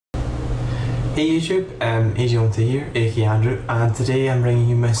Hey YouTube, AG112 here, aka Andrew, and today I'm bringing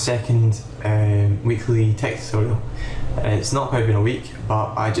you my second weekly tech tutorial. It's not quite been a week,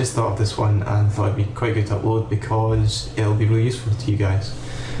 but I just thought of this one and thought it'd be quite good to upload because it'll be really useful to you guys.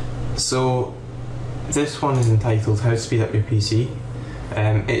 So this one is entitled How to Speed Up Your PC.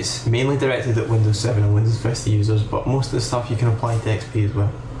 It's mainly directed at Windows 7 and Windows Vista users, but most of the stuff you can apply to XP as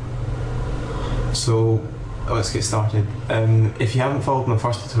well. So let's get started. If you haven't followed my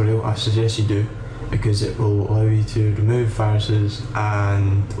first tutorial, I suggest you do, because it will allow you to remove viruses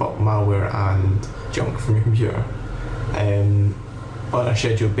and malware and junk from your computer on a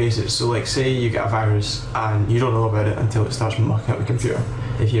scheduled basis. So like say you get a virus and you don't know about it until it starts mucking up your computer.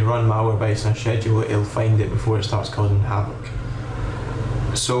 If you run MalwareBytes on a schedule, it'll find it before it starts causing havoc.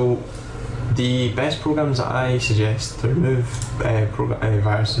 So the best programs that I suggest to remove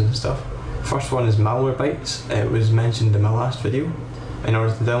viruses and stuff, first one is MalwareBytes. It was mentioned in my last video. In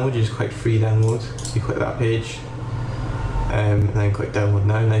order to download, you just click free download. So you click that page and then click download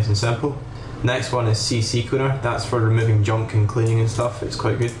now, nice and simple. Next one is CCleaner. That's for removing junk and cleaning and stuff. It's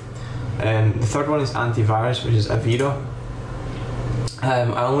quite good. The third one is antivirus, which is Avira.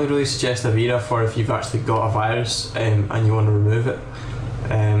 I only really suggest Avira for if you've actually got a virus and you want to remove it.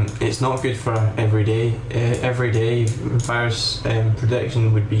 It's not good for everyday. Everyday virus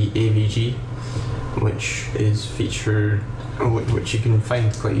protection would be AG, which is featured, which you can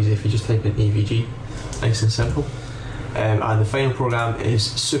find quite easy if you just type in AG, nice and simple. And the final program is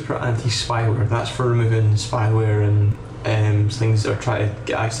SuperAntiSpyware. That's for removing spyware and things that are trying to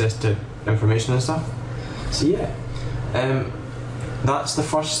get access to information and stuff. So yeah, that's the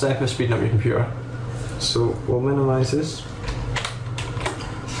first step of speeding up your computer. So we'll minimize this.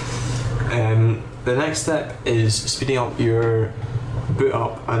 The next step is speeding up your boot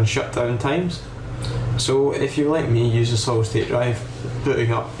up and shutdown times. So if you like me use a solid state drive,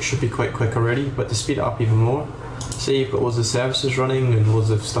 booting up should be quite quick already, but to speed it up even more, say you've got loads of services running and loads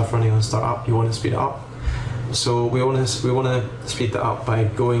of stuff running on startup, you want to speed it up. So we want to speed that up by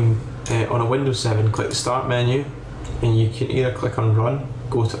going on a Windows 7, click the start menu, and you can either click on run,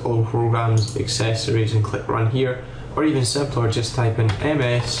 go to all programs, accessories, and click run here, or even simpler, just type in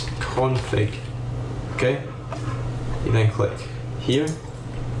ms-config. Okay, you then click here,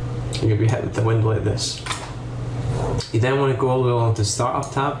 and you'll be hit with the window like this. You then want to go all the way along to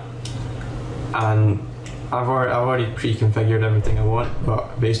startup tab, and I've already pre-configured everything I want,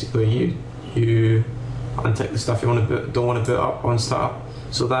 but basically you untick the stuff you want to don't want to boot up on startup.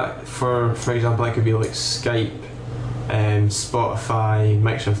 So that for example, that could be like Skype, Spotify,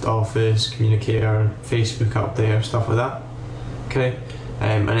 Microsoft Office, Communicator, Facebook up there, stuff like that. Okay,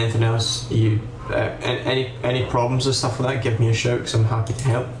 and anything else any problems and stuff like that, give me a shout because I'm happy to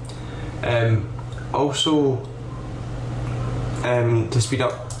help. Also, to speed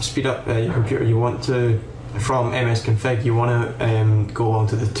up your computer, you want to, from ms-config, you want to go along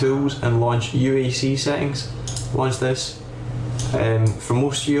to the tools and launch UAC settings. Launch this. For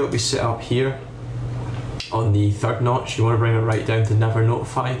most of you, it'll be set up here on the third notch. You want to bring it right down to never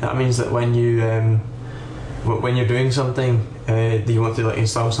notify. That means that when you're doing something that you want to like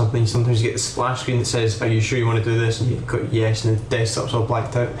install something, sometimes you get the splash screen that says, "Are you sure you want to do this?" and you click yes, and the desktop's all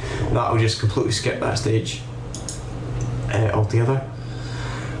blacked out. That will just completely skip that stage altogether,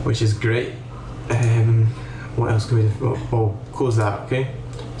 which is great. What else can we do? Oh, close that. Okay,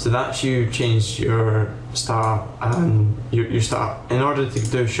 so that's you changed your startup and your startup. In order to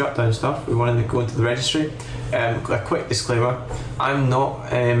do shutdown stuff, we want to go into the registry. A quick disclaimer: I'm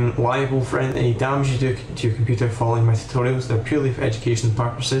not liable for any damage you do to your computer following my tutorials. They're purely for educational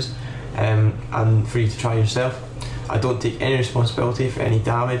purposes and for you to try yourself. I don't take any responsibility for any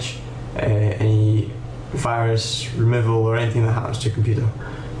damage, any virus removal or anything that happens to your computer.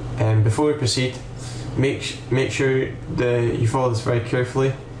 Before we proceed, make sure that you follow this very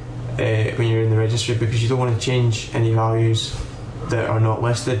carefully when you're in the registry, because you don't want to change any values that are not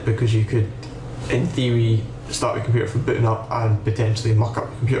listed, because you could, in theory, stop your computer from booting up and potentially muck up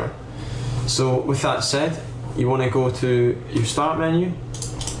your computer. So with that said, you want to go to your start menu.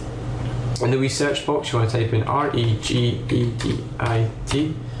 In the wee search box, you want to type in REGEDIT.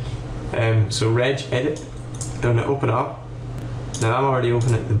 So reg edit. You want to open it up. Now I'm already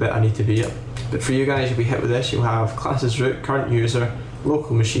opening the bit I need to be at, but for you guys, you'll be hit with this. You'll have classes root, current user,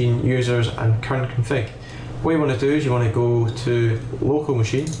 local machine, users, and current config. What you want to do is you want to go to local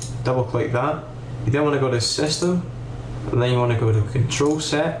machine, double click that. You then want to go to system, and then you want to go to control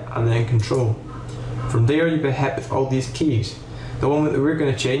set, and then control. From there, you'll be hit with all these keys. The one that we're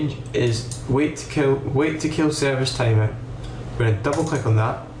going to change is wait to kill service timeout. We're going to double click on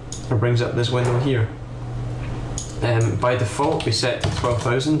that. It brings up this window here. By default we set to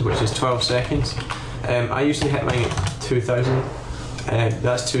 12,000, which is 12 seconds. I usually hit mine at 2,000.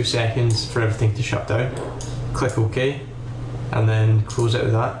 That's 2 seconds for everything to shut down. Click OK, and then close it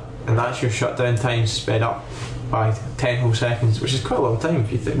with that, and that's your shutdown time sped up by 10 whole seconds, which is quite a long time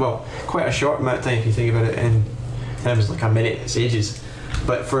if you think, well, quite a short amount of time if you think about it in terms of like a minute. It's ages,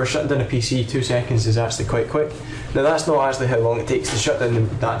 but for shutting down a PC, 2 seconds is actually quite quick. Now that's not actually how long it takes to shut down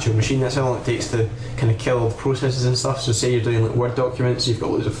the actual machine, that's how long it takes to kind of kill all the processes and stuff. So say you're doing like Word documents, you've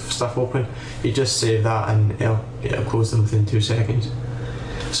got loads of stuff open, you just save that and it'll close them within 2 seconds.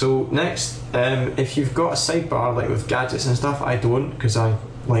 So next, if you've got a sidebar like with gadgets and stuff, I don't, because I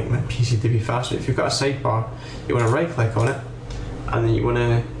like my PC to be faster. If you've got a sidebar, you want to right click on it, and then you want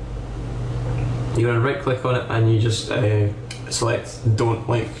to right click on it and you just select don't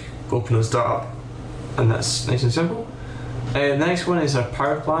like open and start up, and that's nice and simple. The next one is our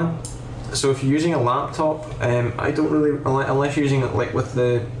power plan. So if you're using a laptop, I don't really, unless you're using it like with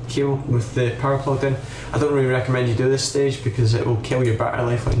the cable, with the power plugged in, I don't really recommend you do this stage because it will kill your battery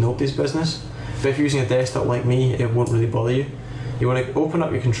life like nobody's business. But if you're using a desktop like me, it won't really bother you. You want to open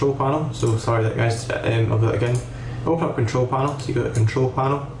up your control panel. So sorry that guys, I'll do that again. Open up control panel, so you go to control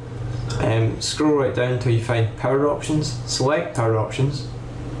panel, scroll right down until you find power options, select power options,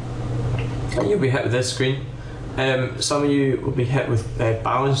 and you'll be hit with this screen. Some of you will be hit with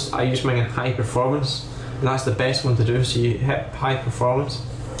balance. I use mine in high performance, and that's the best one to do. So you hit high performance,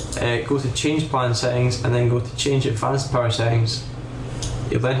 go to change plan settings, and then go to change advanced power settings.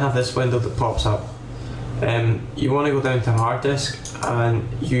 You'll then have this window that pops up. You want to go down to hard disk, and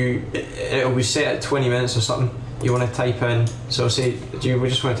it'll be set at 20 minutes or something. You want to type in, so say we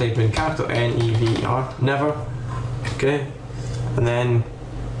just want to type in capital NEVER, never, okay, and then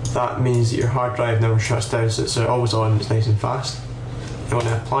that means that your hard drive never shuts down, so it's always on, it's nice and fast. You want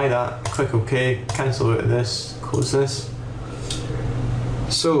to apply that, click OK, cancel out of this, close this.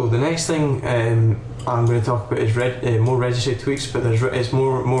 So the next thing I'm going to talk about is more registry tweaks, but there's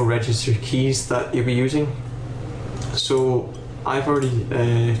more registry keys that you'll be using. So I've already,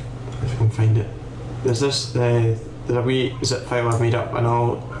 if I can find it, there's this, there's a wee zip file I've made up, and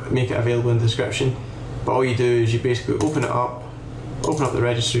I'll make it available in the description. But all you do is you basically open it up, open up the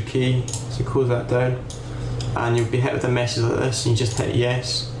registry key, so close that down, and you'll be hit with a message like this, and you just hit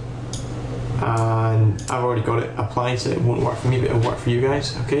yes. And I've already got it applied, so it won't work for me, but it'll work for you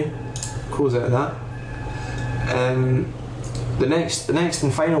guys, okay? Close out of that. The next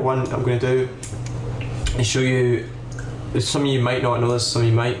and final one I'm going to do is show you, some of you might not know this, some of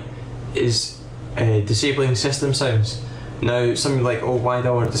you might, is disabling system sounds. Now some of you are like, oh, why do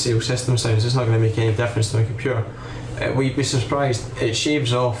I want to disable system sounds? It's not going to make any difference to my computer. We'd be surprised, it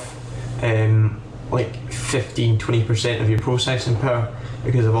shaves off like 15-20% of your processing power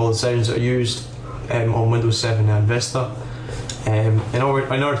because of all the sounds that are used on Windows 7 and Vista. In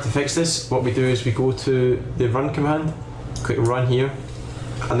order to fix this, what we do is we go to the run command, click run here,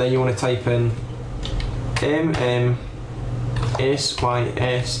 and then you want to type in mmsys.cpl,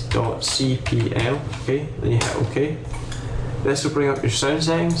 okay, then you hit OK. This will bring up your sound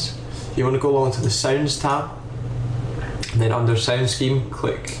settings. You want to go along to the sounds tab, and then under sound scheme,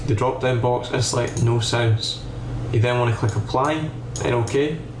 click the drop down box and select no sounds. You then want to click apply and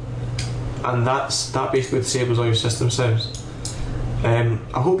OK, and that basically disables all your system sounds. I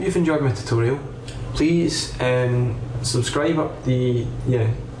hope you've enjoyed my tutorial. Please subscribe up the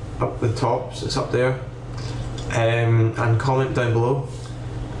top, so it's up there, and comment down below.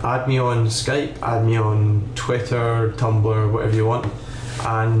 Add me on Skype, add me on Twitter, Tumblr, whatever you want,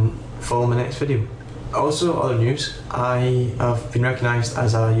 and follow my next video. Also, other news, I have been recognised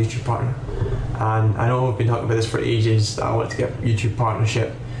as a YouTube partner, and I know I've been talking about this for ages, that I want to get YouTube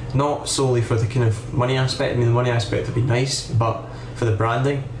partnership, not solely for the kind of money aspect. I mean, the money aspect would be nice, but for the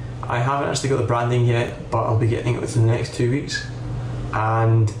branding, I haven't actually got the branding yet, but I'll be getting it within the next 2 weeks,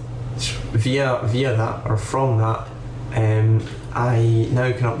 and via that, or from that, I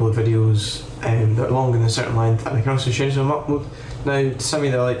now can upload videos that are longer than a certain length, and I can also change them upload. Now, to some of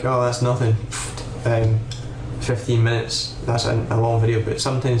you they're like, oh, that's nothing, 15 minutes, that's a long video, but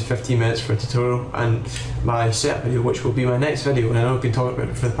sometimes 15 minutes for a tutorial, and my setup video, which will be my next video, and I know I've been talking about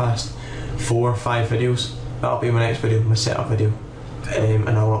it for the past 4 or 5 videos, that'll be my next video, my setup video, and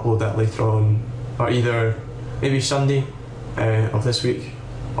I'll upload that later on, or either maybe Sunday of this week,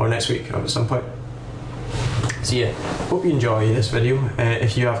 or next week at some point. So yeah, hope you enjoy this video.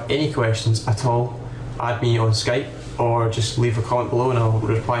 If you have any questions at all, add me on Skype, or just leave a comment below and I'll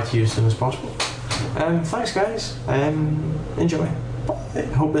reply to you as soon as possible. Thanks guys, enjoy. I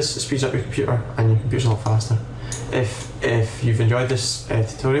hope this speeds up your computer and your computer's a lot faster. If you've enjoyed this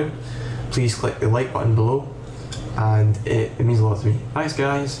tutorial, please click the like button below, and it means a lot to me. Thanks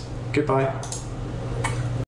guys, goodbye.